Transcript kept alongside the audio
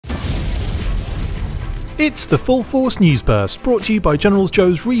It's the Full Force News Burst, brought to you by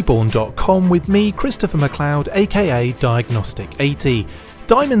GeneralsJoes Reborn.com with me, Christopher McLeod AKA Diagnostic 80.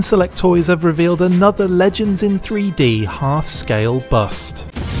 Diamond Select Toys have revealed another Legends in 3D half-scale bust.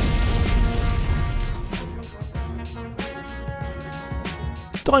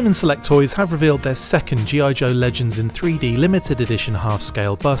 Diamond Select Toys have revealed their second G.I. Joe Legends in 3D limited edition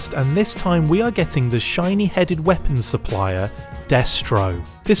half-scale bust, and this time we are getting the shiny-headed weapons supplier, Destro.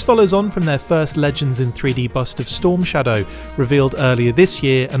 This follows on from their first Legends in 3D bust of Storm Shadow, revealed earlier this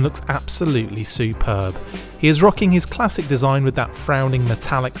year and looks absolutely superb. He is rocking his classic design with that frowning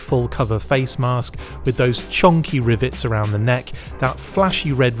metallic full cover face mask with those chonky rivets around the neck, that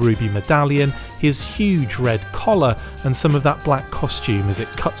flashy red ruby medallion, his huge red collar and some of that black costume as it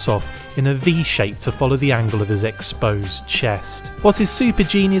cuts off in a V shape to follow the angle of his exposed chest. What is super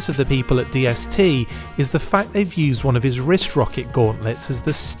genius of the people at DST is the fact they've used one of his wrist rocket gauntlets as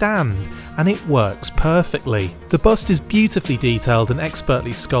the stand, and it works perfectly. The bust is beautifully detailed and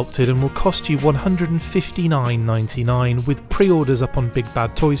expertly sculpted and will cost you $159.99 with pre-orders up on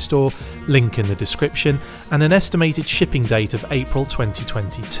BigBadToyStore, link in the description, and an estimated shipping date of April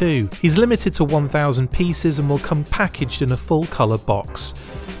 2022. He's limited to 1,000 pieces and will come packaged in a full colour box.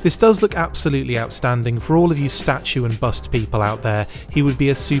 This does look absolutely outstanding. For all of you statue and bust people out there, he would be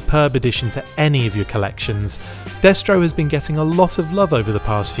a superb addition to any of your collections. Destro has been getting a lot of love over the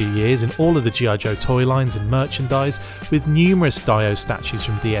past few years in all of the G.I. Joe toy lines and merchandise, with numerous Dio statues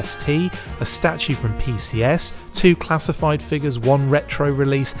from DST, a statue from PCS, 2 classified figures, 1 retro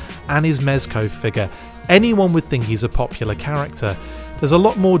release, and his Mezco figure. Anyone would think he's a popular character. There's a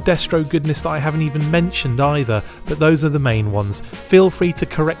lot more Destro goodness that I haven't even mentioned either, but those are the main ones. Feel free to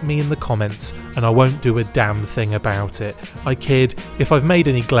correct me in the comments, and I won't do a damn thing about it. I kid, if I've made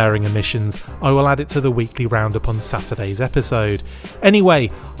any glaring omissions, I will add it to the weekly roundup on Saturday's episode. Anyway,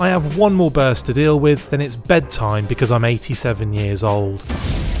 I have one more burst to deal with, then it's bedtime because I'm 87 years old.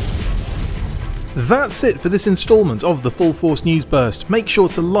 That's it for this instalment of the Full Force News Burst. Make sure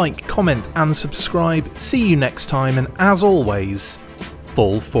to like, comment and subscribe. See you next time, and as always,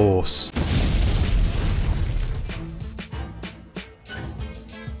 Full Force.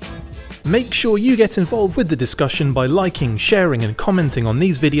 Make sure you get involved with the discussion by liking, sharing and commenting on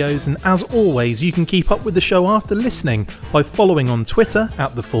these videos, and as always you can keep up with the show after listening by following on Twitter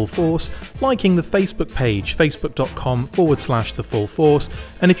at The Full Force, liking the Facebook page facebook.com/The Full Force,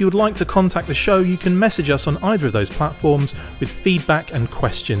 and if you would like to contact the show you can message us on either of those platforms with feedback and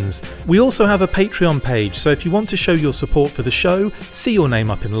questions. We also have a Patreon page, so if you want to show your support for the show, see your name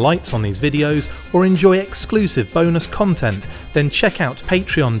up in lights on these videos, or enjoy exclusive bonus content, then check out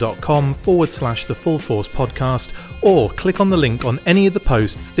patreon.com/The Full Force Podcast, or click on the link on any of the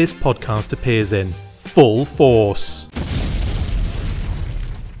posts this podcast appears in. Full Force.